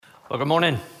Well, good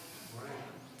morning. If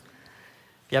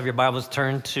you have your Bibles,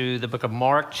 turn to the book of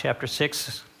Mark, chapter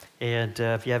 6. And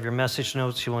if you have your message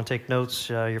notes, you want to take notes,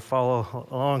 you follow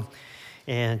along.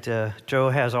 And Joe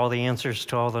has all the answers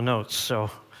to all the notes.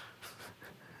 So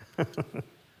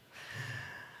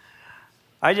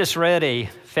I just read a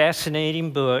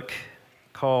fascinating book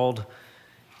called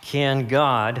Can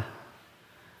God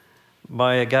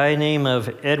by a guy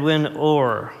named Edwin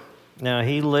Orr. Now,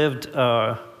 he lived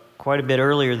quite a bit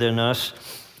earlier than us.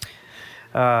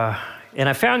 And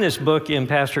I found this book in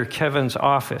Pastor Kevin's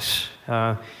office.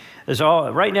 It's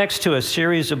all right next to a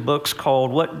series of books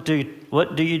called What Do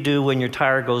You Do When Your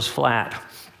Tire Goes Flat?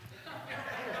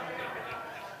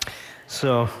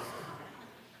 So,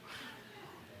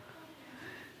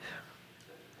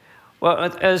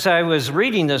 well, as I was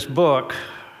reading this book,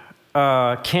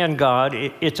 Can God,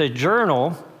 it's a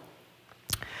journal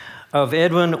of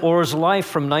Edwin Orr's life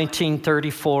from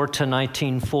 1934 to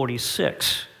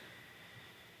 1946.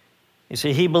 You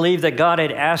see, he believed that God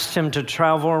had asked him to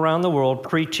travel around the world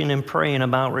preaching and praying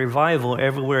about revival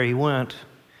everywhere he went.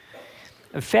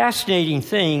 A fascinating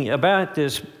thing about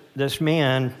this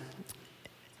man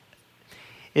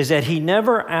is that he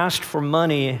never asked for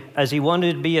money, as he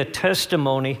wanted to be a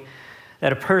testimony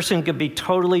that a person could be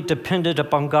totally dependent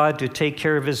upon God to take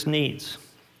care of his needs.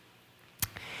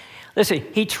 Listen,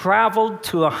 he traveled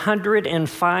to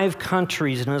 105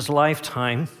 countries in his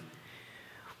lifetime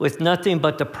with nothing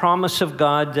but the promise of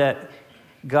God that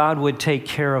God would take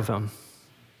care of him.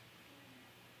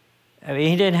 I mean,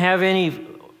 he didn't have any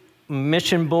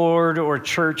mission board or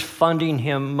church funding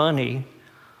him money.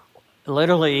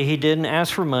 Literally, he didn't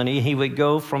ask for money. He would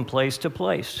go from place to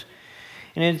place.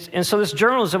 And so this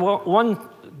journal is one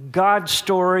God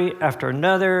story after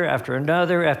another, after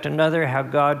another, after another, how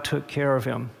God took care of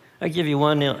him. I'll give you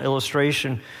one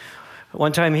illustration.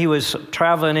 One time he was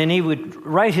traveling and he would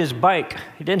ride his bike.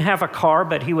 He didn't have a car,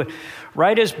 but he would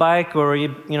ride his bike, or he,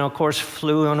 of course,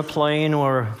 flew on a plane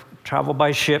or traveled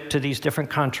by ship to these different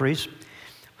countries.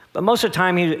 But most of the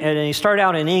time, he started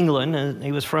out in England, and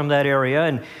he was from that area,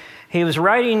 and he was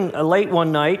riding late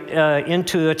one night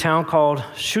into a town called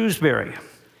Shrewsbury.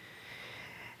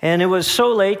 And it was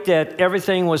so late that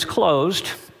everything was closed.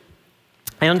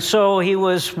 And so he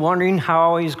was wondering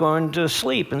how he's going to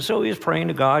sleep. And so he was praying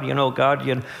to God,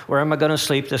 God, where am I going to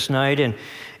sleep this night?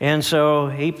 And so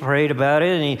he prayed about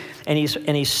it, and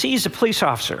he sees a police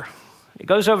officer. He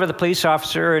goes over to the police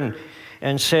officer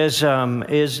and says,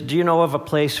 do you know of a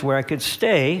place where I could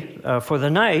stay for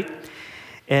the night?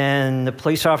 And the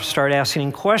police officer started asking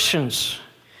him questions,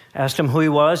 asked him who he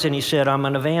was, and he said, I'm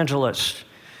an evangelist.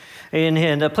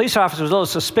 And the police officer was a little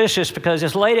suspicious because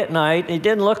it's late at night. He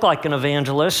didn't look like an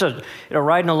evangelist,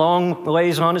 riding a long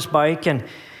ways on his bike. And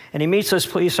he meets this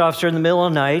police officer in the middle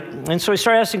of the night. And so he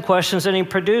started asking questions, and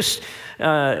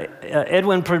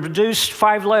Edwin produced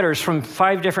 5 letters from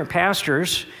 5 different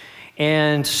pastors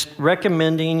and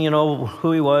recommending,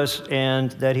 who he was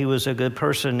and that he was a good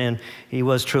person and he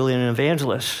was truly an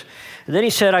evangelist. And then he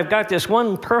said, I've got this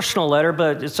one personal letter,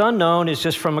 but it's unknown. It's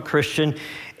just from a Christian.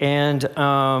 And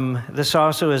this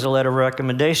also is a letter of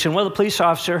recommendation. Well, the police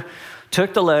officer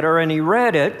took the letter and he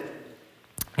read it.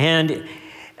 And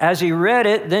as he read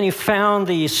it, then he found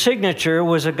the signature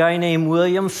was a guy named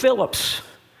William Phillips.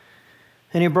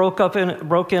 And he broke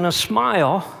in a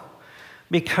smile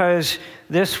because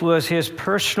this was his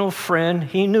personal friend.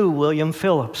 He knew William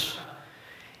Phillips.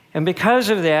 And because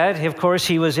of that, of course,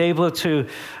 he was able to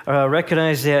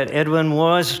recognize that Edwin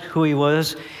was who he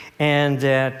was, and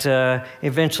that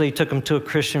eventually took him to a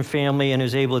Christian family and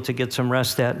was able to get some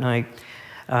rest that night.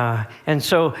 And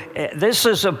so this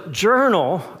is a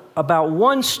journal about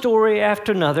one story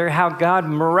after another, how God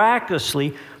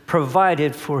miraculously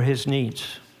provided for his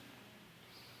needs.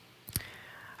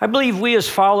 I believe we as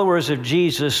followers of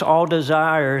Jesus all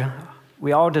desire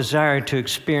to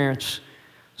experience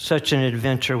such an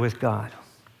adventure with God.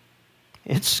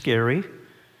 It's scary,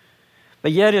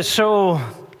 but yet it's so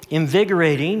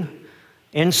invigorating,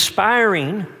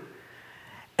 inspiring,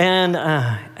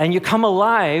 and you come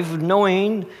alive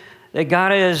knowing that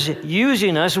God is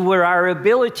using us where our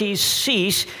abilities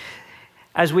cease.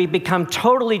 As we become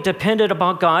totally dependent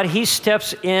upon God, He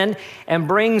steps in and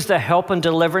brings the help and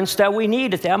deliverance that we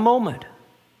need at that moment.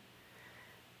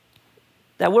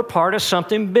 That we're part of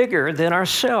something bigger than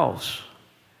ourselves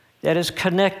that is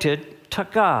connected to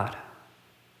God.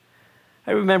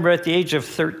 I remember at the age of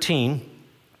 13,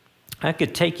 I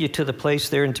could take you to the place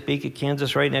there in Topeka,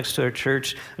 Kansas, right next to our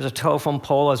church. There's a telephone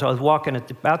pole as I was walking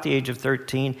at about the age of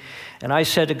 13. And I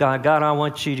said to God, I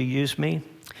want you to use me.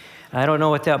 I don't know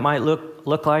what that might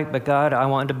look like, but God, I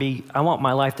want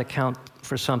my life to count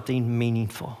for something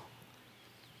meaningful.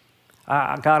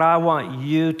 God, I want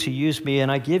you to use me,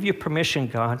 and I give you permission,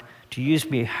 God, to use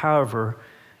me however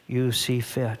you see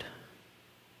fit.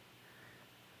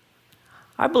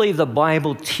 I believe the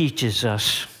Bible teaches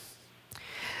us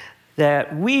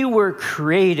that we were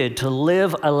created to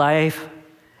live a life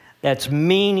that's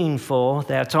meaningful,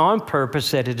 that's on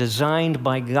purpose, that is designed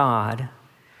by God,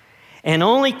 and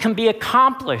only can be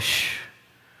accomplished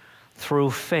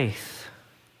through faith.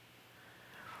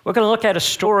 We're going to look at a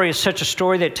story, such a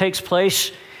story that takes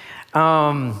place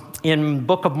in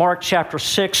book of Mark chapter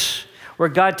 6, where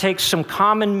God takes some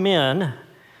common men,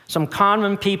 some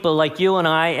common people like you and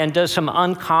I, and does some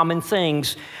uncommon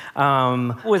things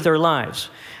with their lives.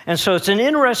 And so it's an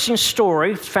interesting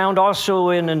story, found also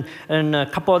in a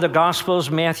couple other Gospels,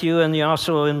 Matthew, and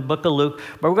also in the book of Luke.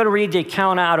 But we're going to read the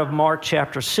account out of Mark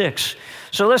chapter 6.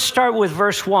 So let's start with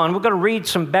verse 1. We're going to read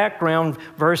some background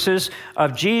verses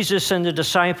of Jesus and the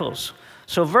disciples.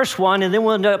 So verse 1, and then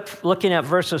we'll end up looking at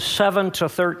verses 7 to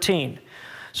 13.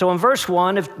 So in verse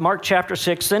 1 of Mark chapter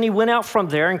 6, then he went out from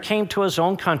there and came to his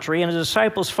own country, and his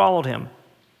disciples followed him.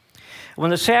 When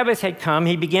the Sabbath had come,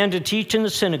 he began to teach in the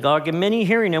synagogue, and many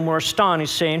hearing him were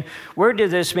astonished, saying, "Where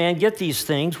did this man get these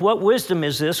things? What wisdom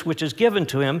is this which is given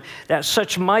to him, that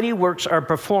such mighty works are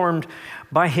performed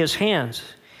by his hands?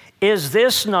 Is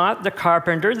this not the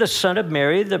carpenter, the son of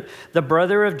Mary, the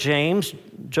brother of James,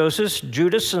 Joseph,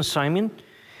 Judas, and Simon?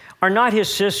 Are not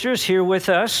his sisters here with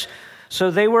us?" So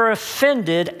they were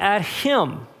offended at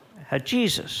him, at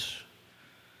Jesus.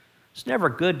 It's never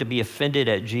good to be offended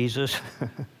at Jesus.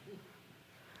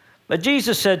 But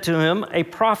Jesus said to him, "A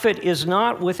prophet is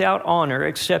not without honor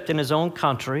except in his own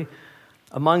country,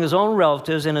 among his own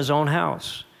relatives, in his own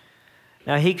house."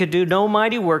 Now he could do no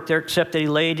mighty work there except that he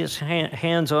laid his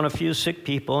hands on a few sick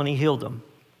people and he healed them.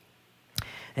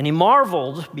 And he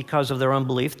marveled because of their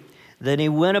unbelief. Then he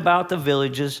went about the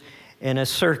villages in a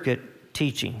circuit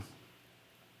teaching.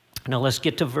 Now let's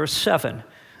get to verse 7.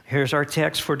 Here's our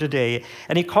text for today.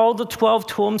 And he called the 12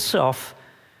 to himself,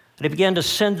 and he began to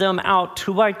send them out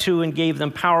 2 by 2 and gave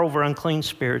them power over unclean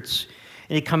spirits.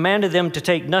 And he commanded them to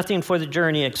take nothing for the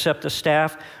journey except a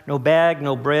staff, no bag,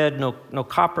 no bread, no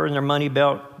copper in their money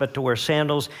belt, but to wear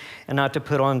sandals and not to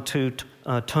put on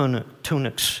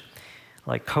tunics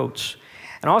like coats.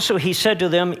 And also he said to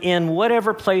them, "In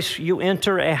whatever place you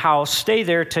enter a house, stay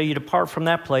there till you depart from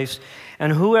that place.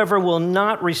 And whoever will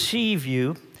not receive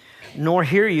you, nor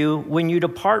hear you when you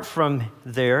depart from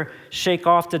there, shake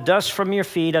off the dust from your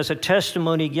feet as a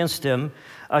testimony against them.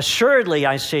 Assuredly,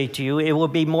 I say to you, it will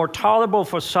be more tolerable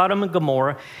for Sodom and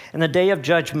Gomorrah in the day of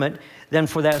judgment than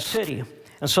for that city."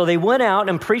 And so they went out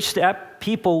and preached that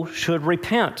people should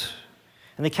repent.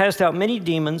 And they cast out many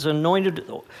demons, anointed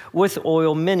with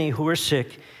oil many who were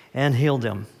sick, and healed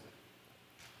them.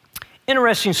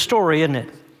 Interesting story, isn't it?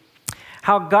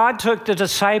 How God took the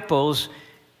disciples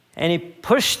and he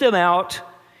pushed them out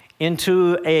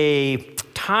into a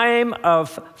time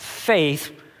of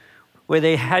faith where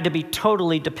they had to be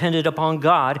totally dependent upon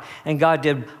God, and God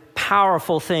did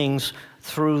powerful things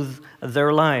through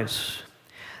their lives.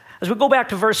 As we go back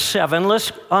to verse 7,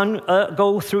 let's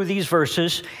go through these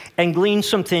verses and glean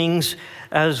some things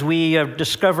as we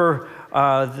discover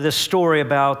this story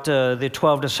about the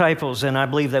 12 disciples, and I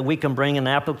believe that we can bring an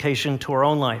application to our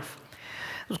own life.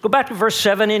 Let's go back to verse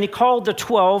 7. And he called the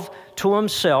 12 to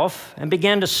himself and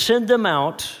began to send them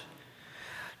out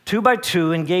 2 by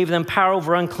 2 and gave them power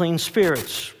over unclean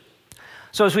spirits.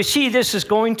 So as we see, this is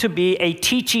going to be a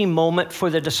teaching moment for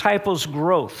the disciples'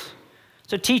 growth.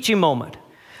 It's a teaching moment.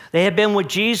 They had been with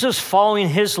Jesus, following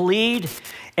his lead,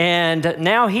 and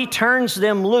now he turns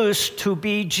them loose to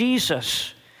be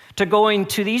Jesus, to go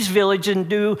into these villages and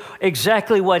do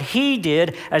exactly what he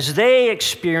did as they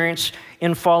experienced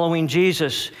in following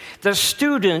Jesus. The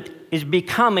student is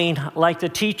becoming like the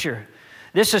teacher.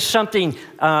 This is something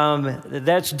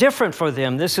that's different for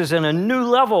them. This is in a new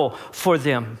level for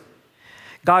them.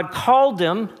 God called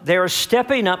them. They are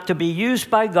stepping up to be used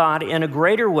by God in a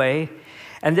greater way,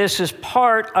 and this is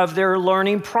part of their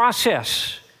learning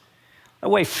process. By the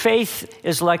way, faith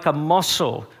is like a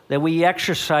muscle that we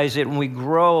exercise it and we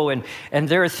grow, and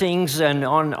there are things and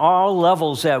on all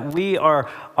levels that we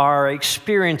are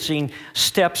experiencing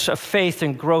steps of faith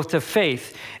and growth of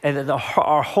faith. And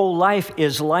our whole life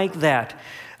is like that.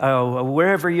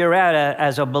 Wherever you're at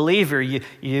as a believer,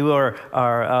 you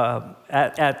are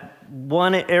at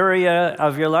one area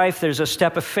of your life, there's a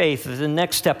step of faith, there's the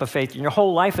next step of faith, and your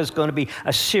whole life is going to be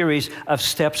a series of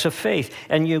steps of faith.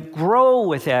 And you grow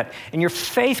with that, and your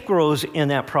faith grows in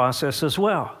that process as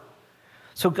well.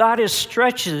 So God is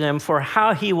stretching them for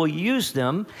how he will use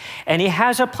them, and he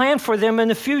has a plan for them in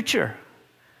the future.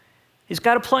 He's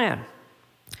got a plan.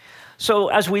 So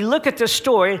as we look at this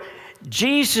story,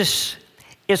 Jesus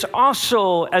is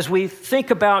also, as we think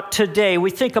about today,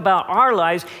 we think about our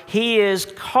lives, he is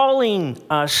calling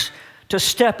us to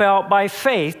step out by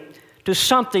faith to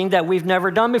something that we've never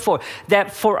done before.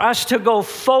 That for us to go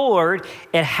forward,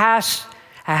 it has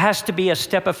to be a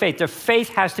step of faith. The faith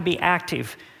has to be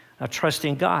active,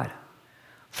 trusting God.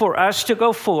 For us to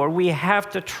go forward, we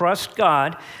have to trust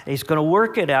God. He's going to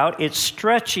work it out. It's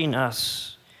stretching us.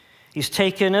 He's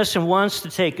taken us and wants to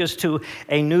take us to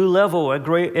a new level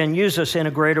and use us in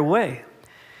a greater way.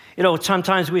 You know,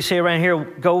 sometimes we say around here,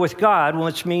 go with God,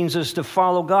 which means is to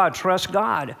follow God, trust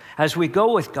God as we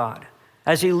go with God,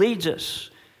 as he leads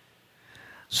us.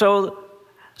 So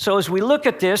as we look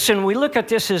at this, and we look at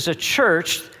this as a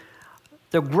church,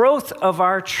 the growth of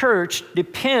our church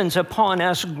depends upon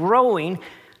us growing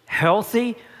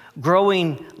healthy,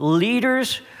 growing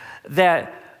leaders,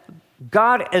 that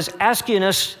God is asking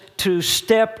us to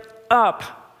step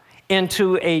up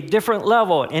into a different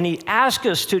level, and he asks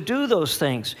us to do those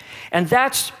things. And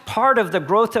that's part of the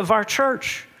growth of our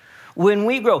church. When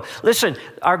we grow, listen,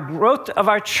 our growth of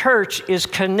our church is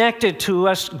connected to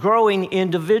us growing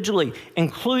individually,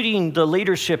 including the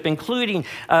leadership, including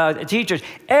the teachers.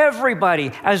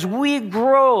 Everybody, as we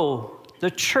grow,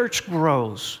 the church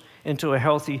grows into a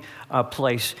healthy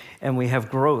place, and we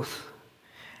have growth.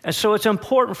 And so it's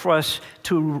important for us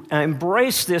to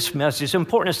embrace this message. It's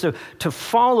important to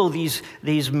follow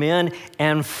these men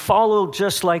and follow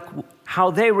just like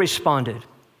how they responded.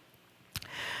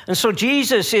 And so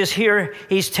Jesus is here.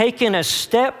 He's taking a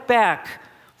step back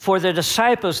for the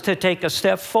disciples to take a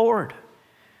step forward.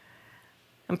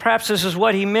 And perhaps this is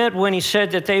what he meant when he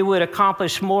said that they would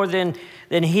accomplish more than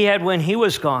he had when he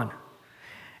was gone.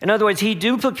 In other words, he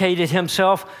duplicated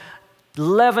himself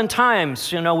 11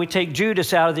 times. You know, we take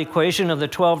Judas out of the equation of the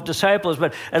 12 disciples,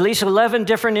 but at least 11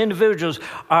 different individuals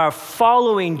are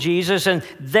following Jesus, and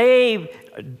they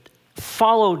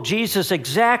follow Jesus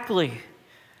exactly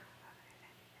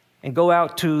and go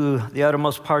out to the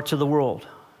uttermost parts of the world.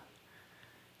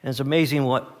 And it's amazing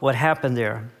what happened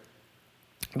there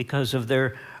because of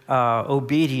their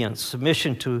obedience,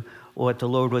 submission to what the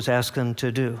Lord was asking them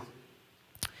to do.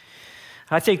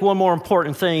 I think one more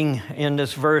important thing in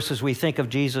this verse as we think of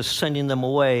Jesus sending them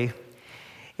away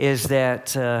is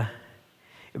that,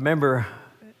 remember,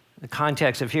 the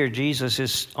context of here, Jesus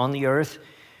is on the earth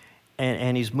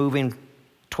and he's moving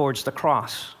towards the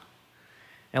cross.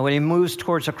 And when he moves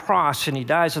towards the cross and he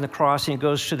dies on the cross and he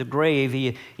goes to the grave,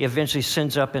 he eventually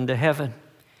sends up into heaven.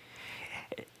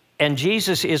 And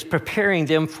Jesus is preparing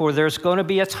them for there's going to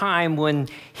be a time when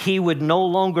he would no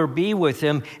longer be with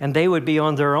them and they would be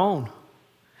on their own.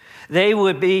 They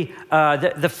would be,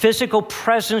 the physical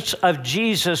presence of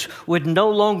Jesus would no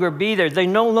longer be there. They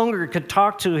no longer could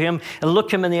talk to him and look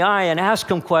him in the eye and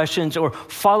ask him questions or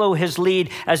follow his lead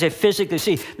as they physically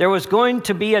see. There was going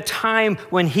to be a time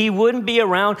when he wouldn't be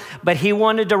around, but he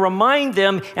wanted to remind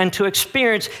them and to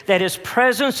experience that his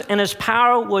presence and his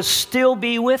power would still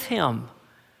be with him,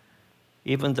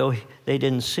 even though they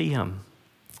didn't see him.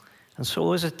 And so it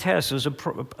was a test. It was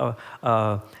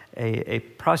a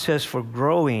process for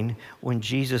growing when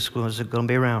Jesus was going to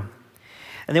be around.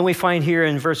 And then we find here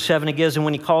in verse 7 again, and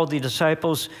when he called the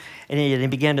disciples, and he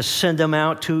began to send them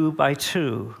out two by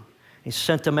two. He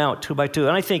sent them out two by two.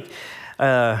 And I think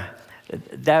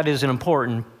that is an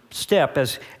important step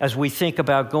as we think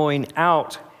about going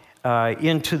out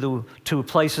into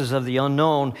places of the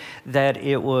unknown, that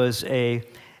it was a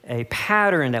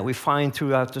pattern that we find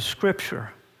throughout the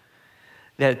Scripture.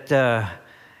 That,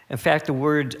 in fact, the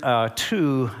word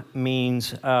two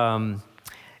means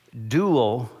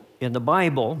dual in the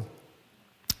Bible.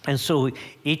 And so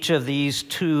each of these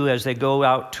two, as they go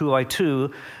out two by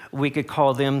two, we could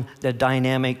call them the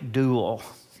dynamic duo.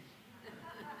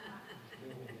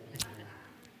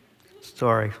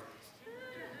 Sorry.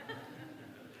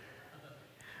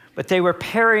 But they were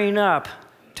pairing up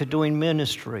to doing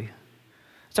ministry.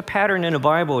 It's a pattern in the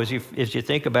Bible as you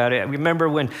think about it. Remember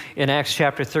when in Acts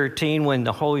chapter 13 when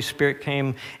the Holy Spirit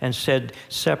came and said,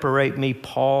 separate me,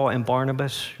 Paul and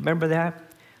Barnabas. Remember that?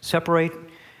 Separate.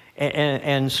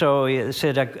 And so it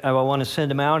said, I want to send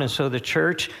them out. And so the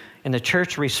church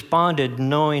responded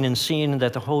knowing and seeing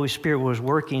that the Holy Spirit was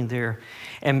working there.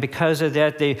 And because of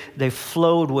that, they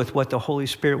flowed with what the Holy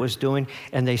Spirit was doing,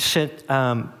 and they sent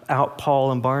out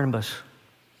Paul and Barnabas.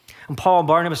 And Paul and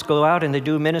Barnabas go out and they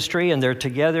do ministry, and they're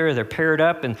together, they're paired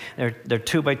up, and they're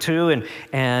two by two,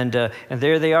 and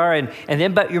there they are. And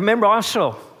then, but you remember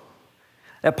also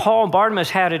that Paul and Barnabas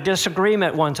had a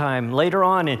disagreement one time later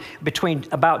on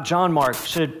about John Mark.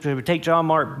 Should we take John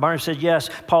Mark? Barnabas said yes.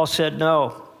 Paul said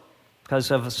no. because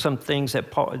of some things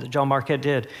that John Marquette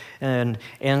did. And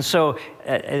so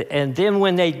then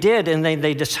when they did, and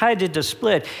they decided to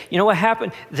split, you know what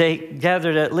happened? They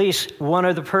gathered at least one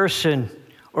other person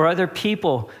or other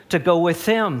people to go with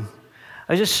them.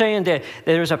 I was just saying that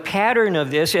there's a pattern of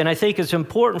this, and I think it's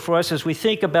important for us as we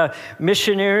think about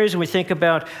missionaries and we think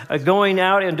about going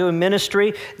out and doing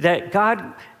ministry, that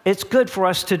God, it's good for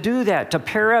us to do that, to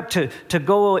pair up, to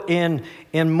go in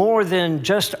more than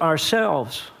just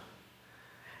ourselves.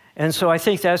 And so I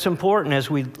think that's important as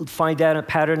we find that a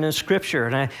pattern in Scripture.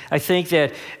 And I think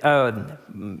that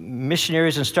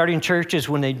missionaries and starting churches,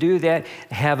 when they do that,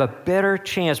 have a better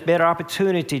chance, better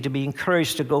opportunity to be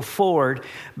encouraged to go forward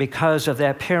because of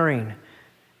that pairing,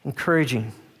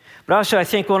 encouraging. But also I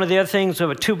think one of the other things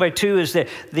of a 2x2 is that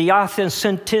the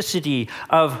authenticity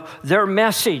of their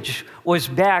message was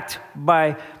backed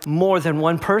by more than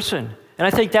one person. And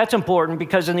I think that's important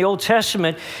because in the Old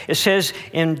Testament, it says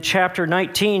in chapter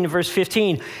 19, verse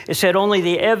 15, it said, only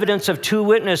the evidence of 2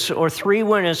 witnesses or 3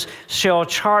 witnesses shall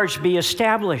charge be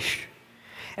established.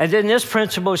 And then this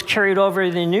principle is carried over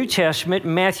in the New Testament,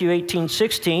 Matthew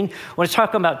 18:16, when it's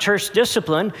talking about church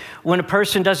discipline, when a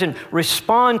person doesn't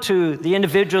respond to the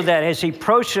individual that has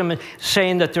approached them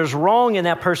saying that there's wrong in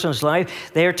that person's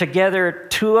life, they are to gather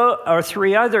 2 or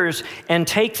 3 others and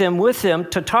take them with them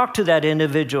to talk to that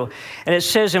individual. And it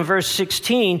says in verse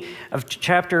 16 of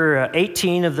chapter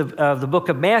 18 of the book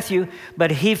of Matthew,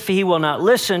 but if he will not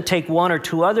listen, take 1 or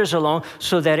 2 others along,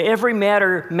 so that every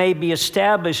matter may be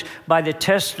established by the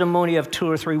testimony of 2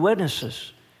 or 3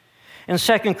 witnesses. In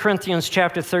 2 Corinthians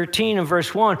chapter 13 and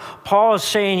verse 1, Paul is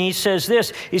saying, he says,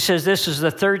 this is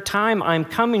the 3rd time I'm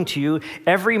coming to you.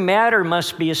 Every matter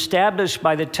must be established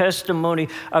by the testimony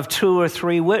of 2 or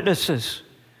 3 witnesses.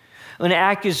 An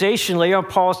accusation, later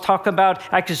Paul's talking about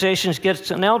accusations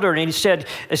against an elder, and he said,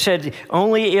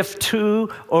 only if 2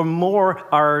 or more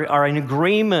are in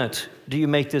agreement do you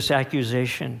make this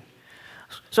accusation.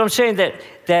 So I'm saying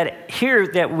that here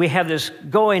that we have this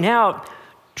going out,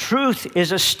 truth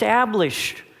is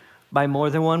established by more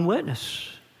than one witness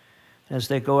as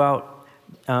they go out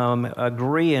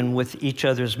agreeing with each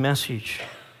other's message.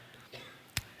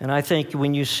 And I think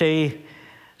when you say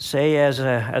as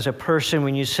a person,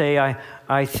 when you say,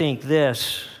 I think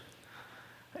this,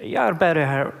 you ought to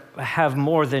better have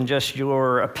more than just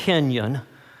your opinion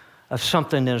of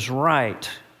something that is right.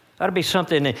 Ought to be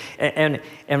something, and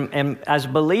as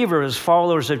believers,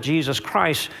 followers of Jesus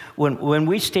Christ, when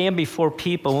we stand before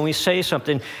people, when we say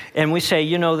something, and we say,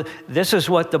 this is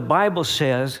what the Bible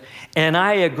says, and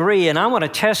I agree, and I want to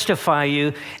testify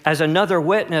you as another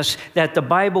witness that the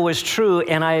Bible is true,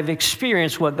 and I have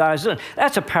experienced what God has done.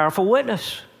 That's a powerful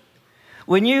witness.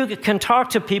 When you can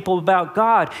talk to people about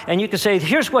God and you can say,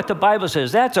 here's what the Bible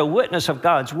says, that's a witness of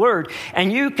God's word.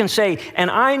 And you can say, and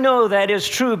I know that is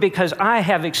true because I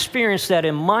have experienced that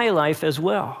in my life as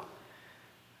well.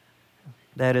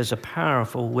 That is a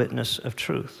powerful witness of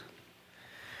truth.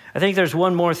 I think there's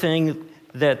one more thing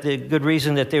that the good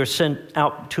reason that they were sent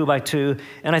out 2 by 2,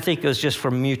 and I think it was just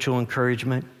for mutual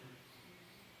encouragement.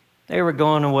 They were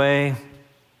going away.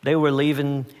 They were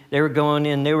leaving, they were going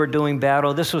in, they were doing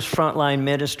battle. This was frontline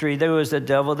ministry. There was the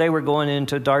devil. They were going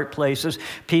into dark places,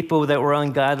 people that were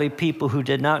ungodly, people who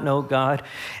did not know God.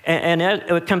 And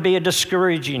it can be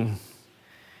discouraging.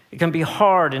 It can be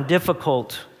hard and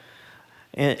difficult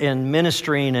in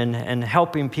ministering and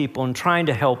helping people and trying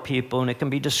to help people, and it can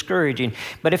be discouraging.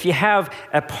 But if you have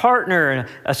a partner,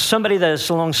 somebody that is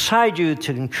alongside you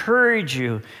to encourage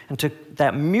you, and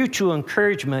that mutual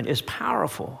encouragement is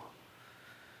powerful.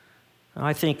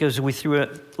 I think as we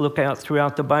look out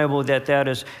throughout the Bible, that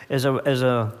is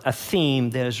a theme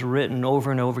that is written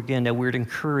over and over again, that we're to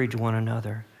encourage one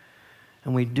another.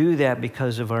 And we do that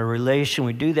because of our relation.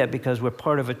 We do that because we're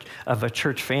part of a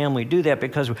church family. We do that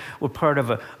because we're part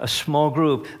of a small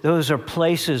group. Those are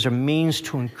places or means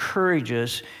to encourage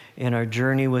us in our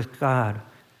journey with God.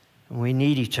 And we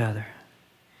need each other.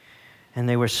 And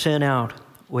they were sent out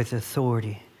with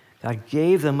authority. God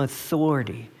gave them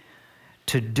authority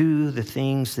to do the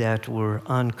things that were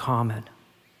uncommon.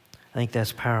 I think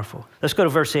that's powerful. Let's go to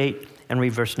verse 8 and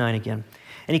read verse 9 again.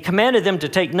 And he commanded them to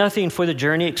take nothing for the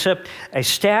journey except a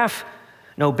staff,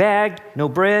 no bag, no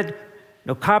bread,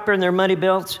 no copper in their money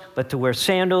belts, but to wear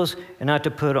sandals and not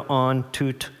to put on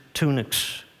 2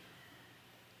 tunics.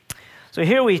 So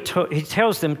here he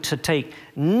tells them to take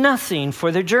nothing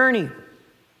for the journey.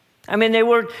 I mean, they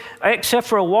were, except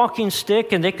for a walking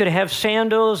stick, and they could have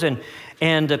sandals and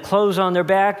the clothes on their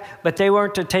back, but they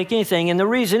weren't to take anything. And the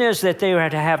reason is that they were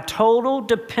to have total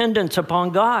dependence upon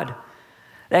God,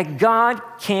 that God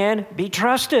can be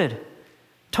trusted.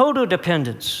 Total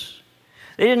dependence.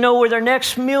 They didn't know where their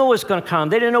next meal was going to come.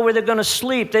 They didn't know where they're going to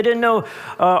sleep. They didn't know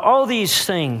all these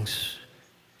things.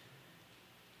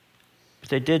 But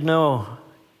they did know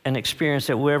and experience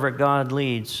that wherever God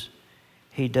leads,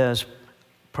 he does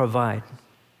provide.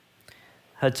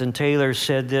 Hudson Taylor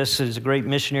said this as a great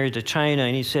missionary to China,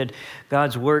 and he said,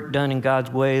 God's work done in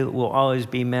God's way will always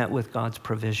be met with God's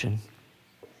provision.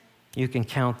 You can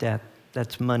count that.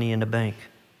 That's money in the bank.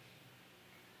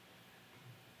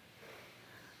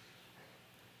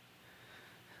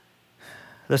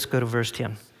 Let's go to verse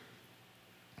 10.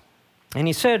 And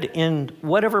he said, in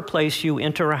whatever place you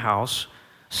enter a house,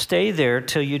 stay there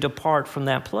till you depart from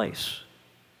that place.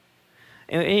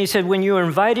 And he said, when you're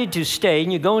invited to stay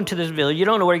and you go into this village, you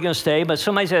don't know where you're going to stay, but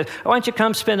somebody says, why don't you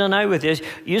come spend the night with us?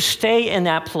 You stay in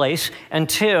that place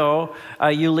until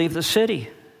you leave the city.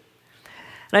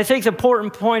 And I think the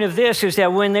important point of this is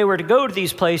that when they were to go to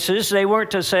these places, they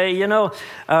weren't to say,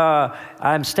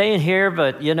 I'm staying here,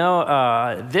 but,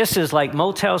 this is like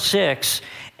Motel 6,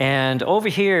 and over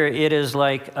here it is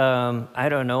like,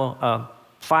 a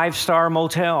 5-star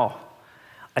motel.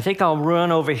 I think I'll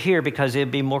run over here because it'd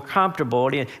be more comfortable.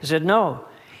 He said, no.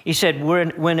 He said,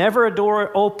 whenever a door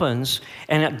opens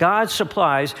and God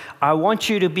supplies, I want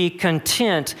you to be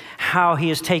content how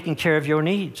he is taking care of your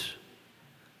needs.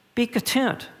 Be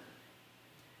content.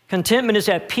 Contentment is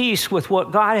at peace with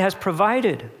what God has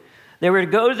provided. They were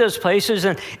to go to those places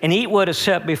and eat what is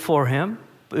set before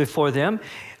them,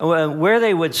 where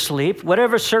they would sleep,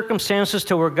 whatever circumstances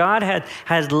to where God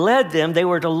had led them, they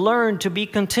were to learn to be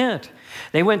content.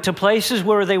 They went to places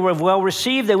where they were well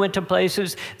received. They went to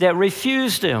places that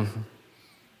refused them.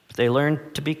 But they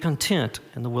learned to be content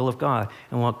in the will of God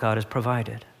and what God has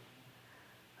provided.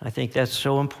 I think that's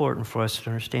so important for us to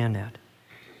understand that.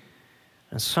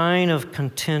 A sign of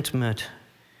contentment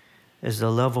is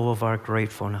the level of our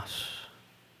gratefulness.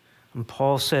 And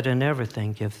Paul said, in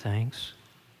everything, give thanks.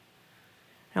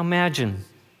 Now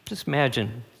just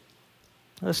imagine,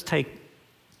 let's take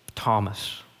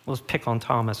Thomas. Let's pick on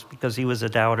Thomas because he was a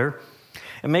doubter.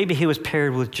 And maybe he was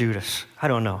paired with Judas. I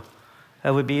don't know.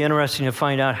 That would be interesting to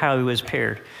find out how he was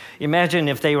paired. Imagine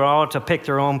if they were all to pick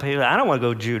their own people. I don't want to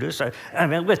go Judas. I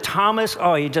mean, with Thomas,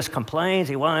 he just complains,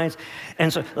 he whines.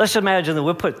 And so let's imagine that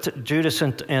we'll put Judas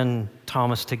and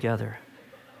Thomas together.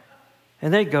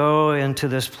 And they go into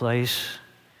this place,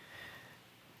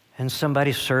 and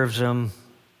somebody serves them,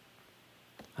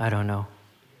 I don't know,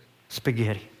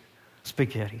 spaghetti.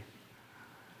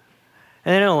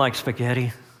 And they don't like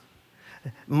spaghetti.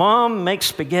 Mom makes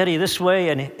spaghetti this way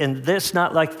and this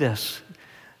not like this.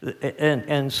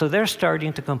 And so they're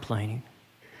starting to complain.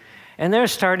 And they're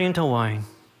starting to whine.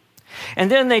 And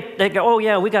then they go,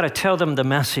 we got to tell them the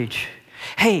message.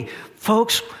 Hey,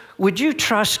 folks, would you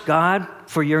trust God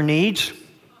for your needs?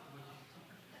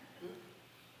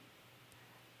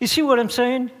 You see what I'm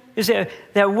saying? Is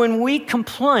that when we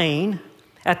complain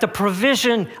at the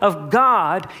provision of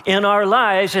God in our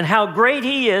lives and how great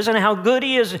he is and how good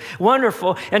he is,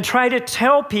 wonderful, and try to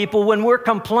tell people when we're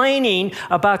complaining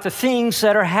about the things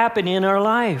that are happening in our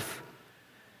life.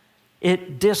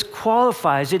 It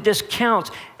disqualifies, it discounts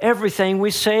everything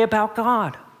we say about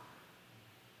God.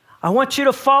 I want you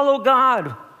to follow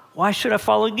God. Why should I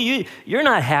follow you? You're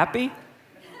not happy.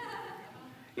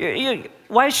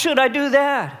 Why should I do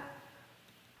that?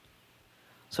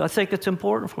 So I think it's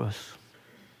important for us.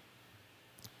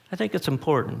 I think it's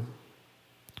important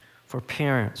for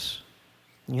parents,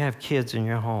 when you have kids in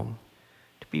your home,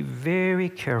 to be very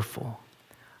careful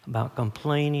about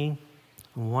complaining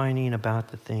and whining about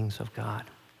the things of God.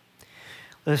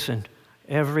 Listen,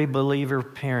 every believer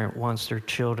parent wants their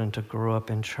children to grow up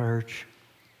in church.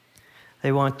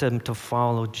 They want them to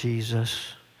follow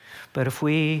Jesus. But if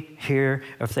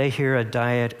they hear a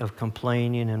diet of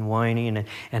complaining and whining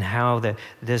and how that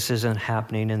this isn't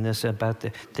happening and this about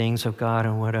the things of God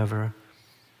and whatever,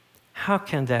 how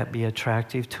can that be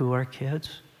attractive to our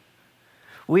kids?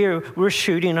 We're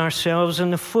shooting ourselves in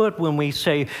the foot when we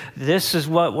say, this is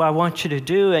what I want you to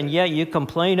do, and yet you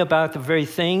complain about the very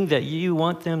thing that you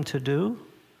want them to do.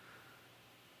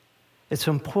 It's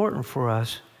important for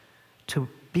us to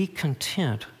be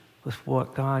content with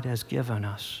what God has given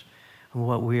us and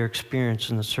what we are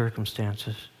experiencing in the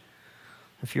circumstances.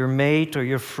 If your mate or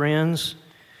your friends,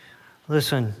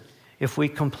 listen, if we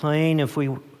complain, if we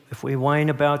whine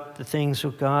about the things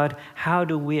of God, how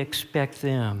do we expect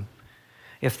them?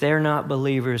 If they're not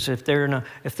believers, if they're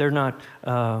not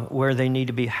where they need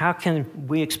to be, how can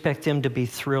we expect them to be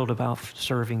thrilled about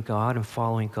serving God and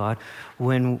following God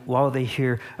while they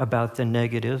hear about the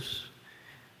negatives,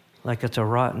 like it's a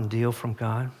rotten deal from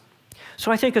God?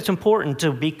 So I think it's important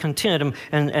to be content.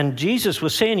 And Jesus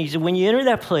was saying, he said, when you enter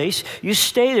that place, you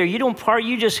stay there. You don't part.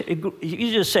 You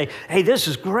just say, hey, this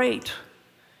is great.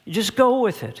 You just go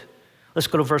with it. Let's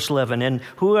go to verse 11. And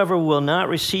whoever will not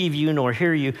receive you nor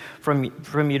hear you from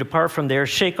you depart from there,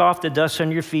 shake off the dust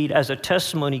on your feet as a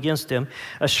testimony against them.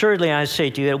 Assuredly, I say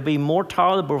to you, it will be more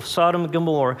tolerable for Sodom and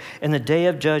Gomorrah in the day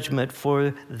of judgment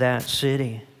for that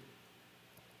city.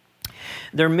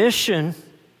 Their mission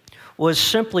was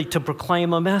simply to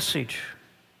proclaim a message.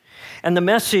 And the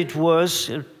message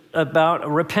was about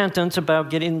repentance, about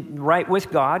getting right with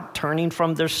God, turning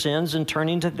from their sins and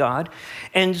turning to God.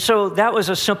 And so that was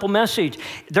a simple message.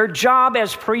 Their job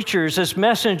as preachers, as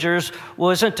messengers,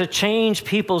 wasn't to change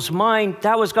people's mind.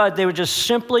 That was God. They were just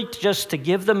simply to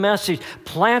give the message,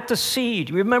 plant the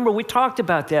seed. Remember, we talked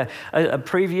about that a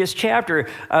previous chapter,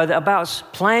 about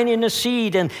planting the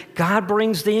seed, and God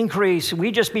brings the increase.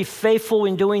 We just be faithful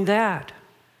in doing that.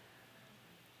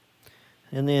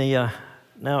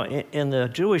 Now, in the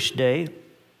Jewish day,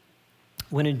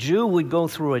 when a Jew would go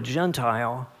through a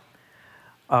Gentile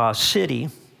city,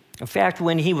 in fact,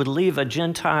 when he would leave a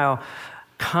Gentile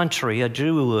country, a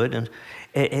Jew would, and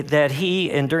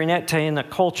during that time in the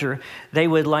culture, they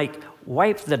would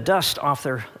wipe the dust off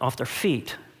their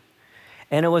feet.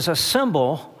 And it was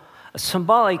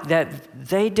symbolic that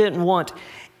they didn't want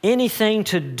anything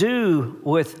to do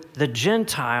with the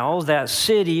Gentiles, that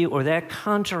city or that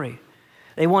country.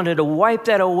 They wanted to wipe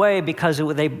that away because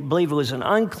they believed it was an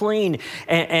unclean,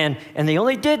 and they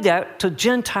only did that to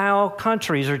Gentile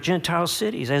countries or Gentile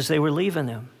cities as they were leaving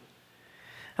them.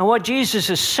 And what Jesus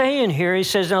is saying here, he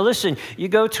says, now listen, you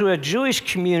go to a Jewish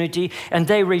community and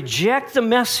they reject the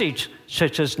message,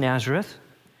 such as Nazareth.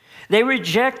 They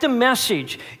reject the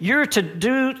message. You're to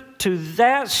do to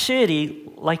that city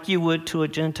like you would to a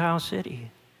Gentile city,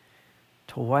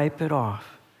 to wipe it off.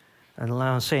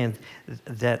 And saying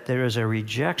that there is a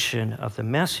rejection of the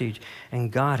message,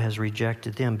 and God has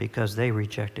rejected them because they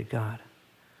rejected God.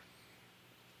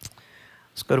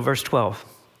 Let's go to verse 12.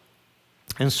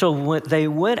 And so when they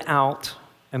went out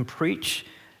and preached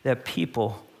that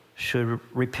people should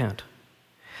repent.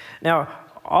 Now,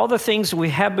 all the things we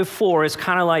had before is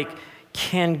kind of like,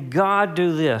 can God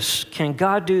do this? Can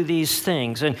God do these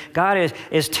things? And God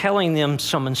is telling them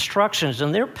some instructions,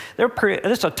 and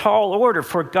it's a tall order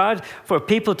for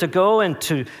people to go and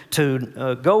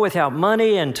to go without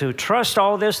money and to trust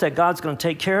all this, that God's going to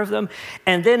take care of them.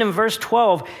 And then in verse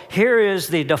 12, here is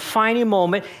the defining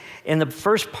moment in the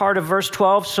first part of verse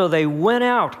 12. So they went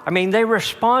out. They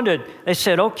responded. They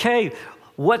said, okay,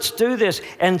 let's do this.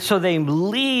 And so they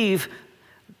leave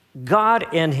God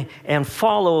and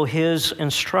follow his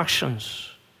instructions.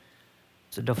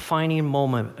 It's a defining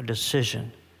moment, a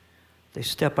decision. They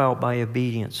step out by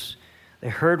obedience. They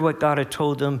heard what God had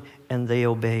told them, and they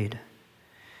obeyed.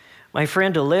 My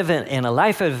friend, to live in a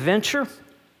life adventure,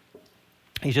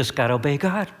 you just got to obey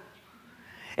God.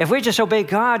 If we just obey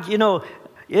God,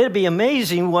 it'd be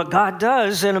amazing what God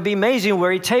does, and it'll be amazing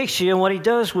where he takes you and what he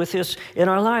does with us in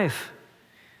our life.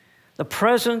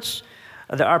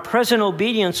 Our present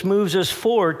obedience moves us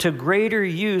forward to greater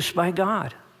use by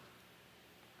God.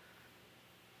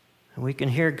 And we can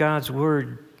hear God's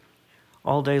word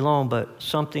all day long, but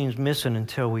something's missing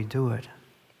until we do it.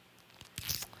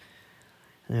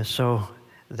 And so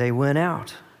they went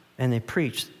out and they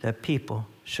preached that people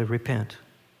should repent.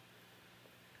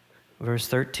 Verse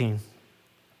 13.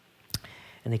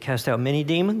 And they cast out many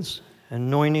demons,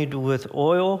 anointed with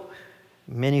oil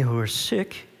many who were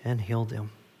sick, and healed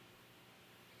them.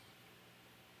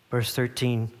 Verse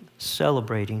 13,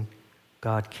 celebrating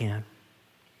God can.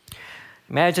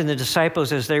 Imagine the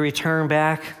disciples as they returned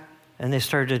back and they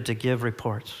started to give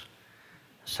reports,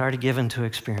 started giving to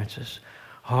experiences.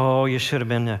 Oh, you should have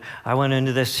been there. I went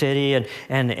into this city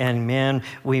and man,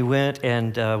 we went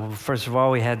and first of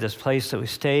all, we had this place that we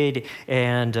stayed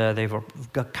and they were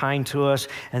kind to us.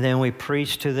 And then we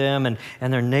preached to them and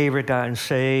their neighbor got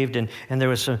saved. And there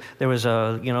was a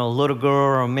little girl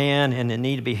or a man and it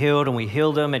needed to be healed and we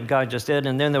healed them and God just did.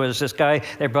 And then there was this guy,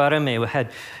 they brought him, he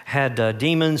had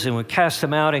demons and we cast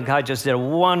them out and God just did a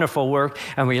wonderful work.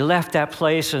 And we left that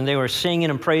place and they were singing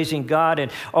and praising God.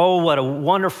 And oh, what a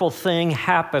wonderful thing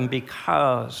happened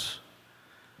because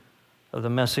of the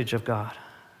message of God.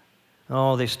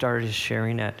 Oh, they started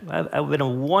sharing that. It's been a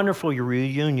wonderful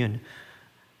reunion.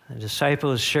 The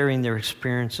disciples sharing their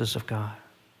experiences of God.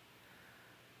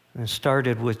 And it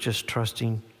started with just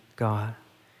trusting God.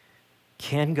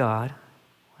 Can God?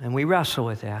 And we wrestle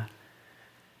with that.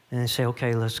 And they say,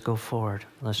 okay, let's go forward.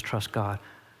 Let's trust God.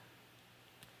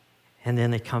 And then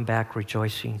they come back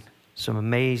rejoicing. Some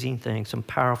amazing things, some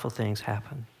powerful things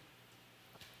happen.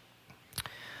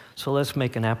 So let's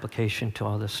make an application to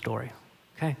all this story,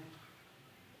 okay?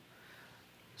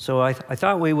 So I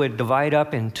thought we would divide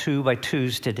up in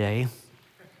 2x2s today.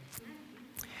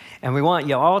 And we want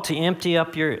you all to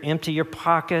empty your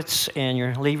pockets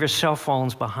and leave your cell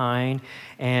phones behind.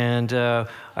 And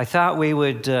I thought we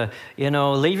would,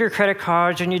 leave your credit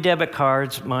cards and your debit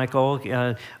cards, Michael.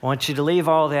 I want you to leave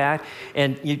all that.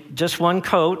 And just one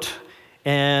coat.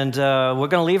 And we're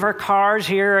going to leave our cars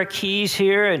here, our keys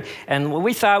here. And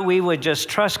we thought we would just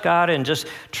trust God and just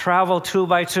travel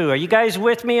 2x2. Are you guys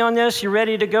with me on this? You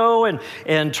ready to go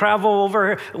and travel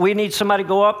over? We need somebody to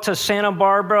go up to Santa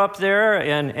Barbara up there.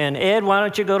 And Ed, why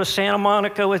don't you go to Santa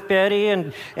Monica with Betty?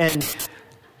 And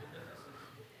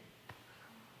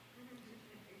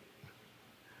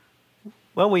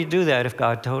well, we'd do that if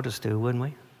God told us to, wouldn't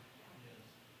we?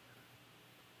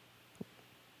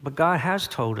 But God has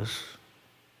told us.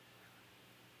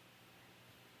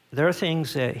 There are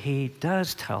things that he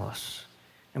does tell us,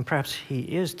 and perhaps he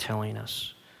is telling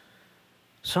us,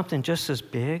 something just as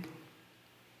big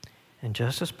and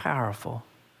just as powerful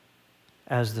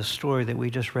as the story that we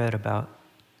just read about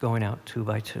going out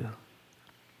 2x2.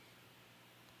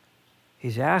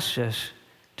 He's asked us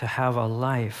to have a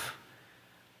life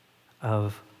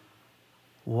of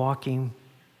walking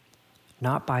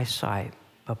not by sight,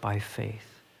 but by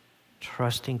faith,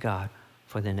 trusting God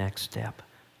for the next step.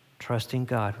 Trusting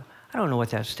God. I don't know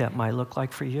what that step might look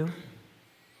like for you.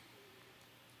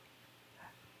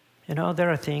 There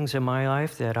are things in my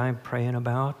life that I'm praying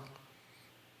about.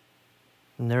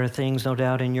 And there are things, no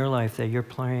doubt, in your life that you're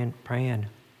praying.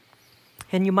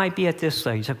 And you might be at this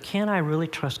stage of, can I really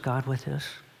trust God with this?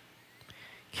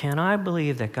 Can I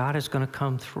believe that God is going to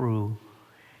come through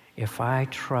if I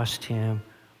trust him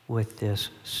with this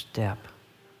step,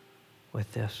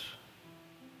 with this?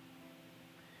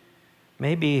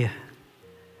 Maybe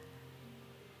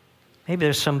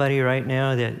there's somebody right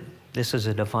now that this is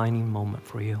a defining moment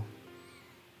for you.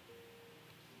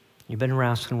 You've been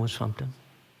wrestling with something,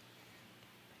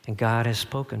 and God has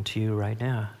spoken to you right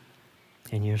now,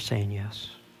 and you're saying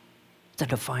yes. It's a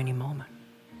defining moment.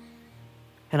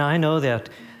 And I know that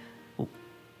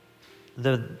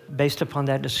based upon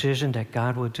that decision, that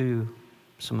God will do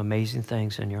some amazing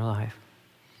things in your life.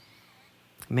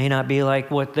 It may not be like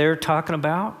what they're talking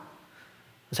about.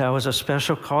 That was a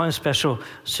special call and a special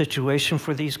situation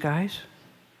for these guys.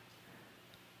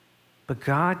 But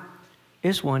God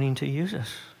is wanting to use us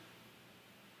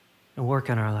and work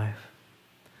in our life.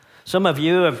 Some of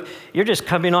you, you're just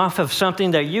coming off of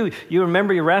something that you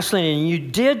remember you're wrestling and you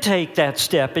did take that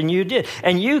step and you did.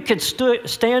 And you could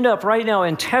stand up right now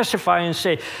and testify and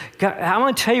say, God, I'm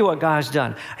going to tell you what God's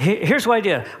done. Here's what I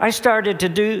did. I started to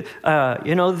do,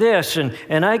 this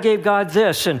and I gave God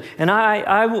this and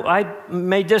I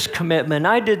made this commitment.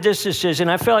 I did this decision.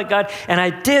 I felt like God, and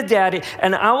I did that.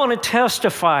 And I want to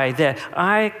testify that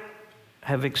I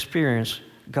have experienced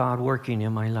God working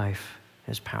in my life,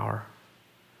 his power.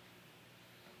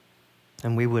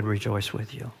 And we would rejoice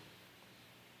with you.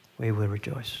 We would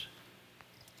rejoice.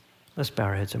 Let's bow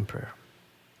our heads in prayer.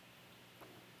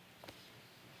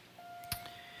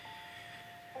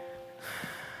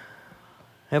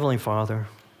 Heavenly Father,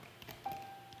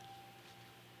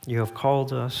 you have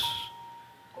called us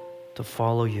to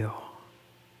follow you.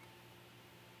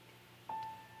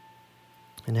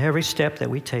 And every step that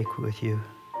we take with you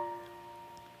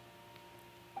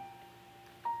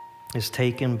is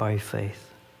taken by faith.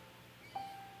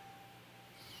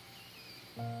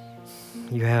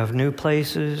 You have new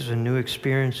places and new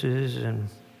experiences, and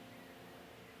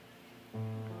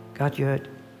God, you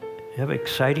have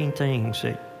exciting things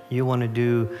that you want to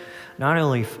do, not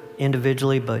only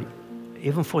individually, but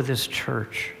even for this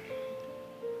church.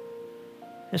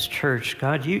 This church,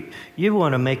 God, you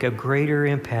want to make a greater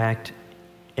impact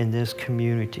in this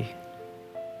community,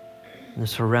 in the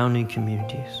surrounding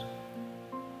communities.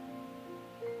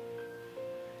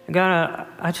 And God,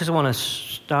 I just want to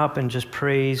stop and just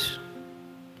praise,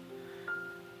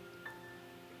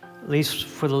 at least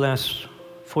for the last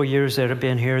 4 years that I've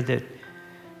been here, that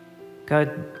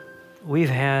God, we've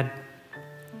had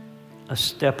a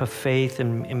step of faith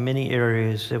in many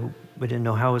areas that we didn't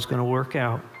know how it was going to work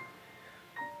out.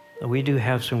 But we do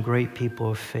have some great people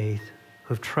of faith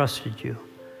who have trusted you.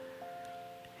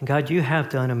 And God, you have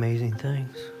done amazing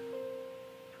things.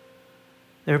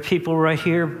 There are people right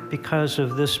here because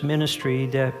of this ministry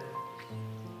that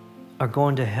are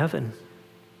going to heaven.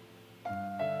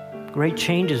 Great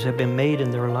changes have been made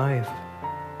in their life.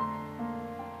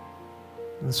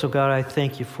 And so, God, I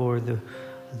thank you for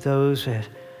those that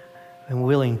are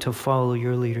willing to follow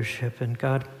your leadership. And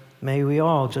God, may we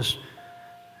all just,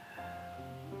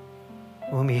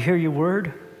 when we hear your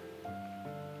word,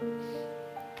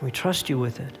 We trust you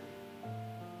with it.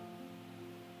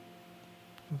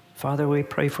 Father, we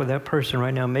pray for that person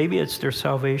right now. Maybe it's their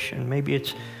salvation. Maybe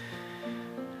it's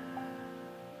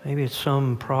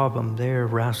some problem they're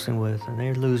wrestling with and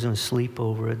they're losing sleep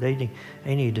over it. They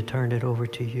need to turn it over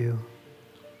to you.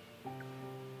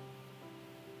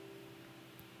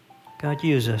 God,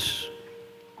 use us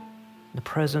in the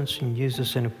presence and use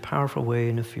us in a powerful way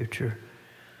in the future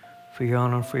for your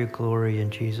honor and for your glory in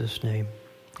Jesus' name.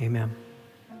 Amen.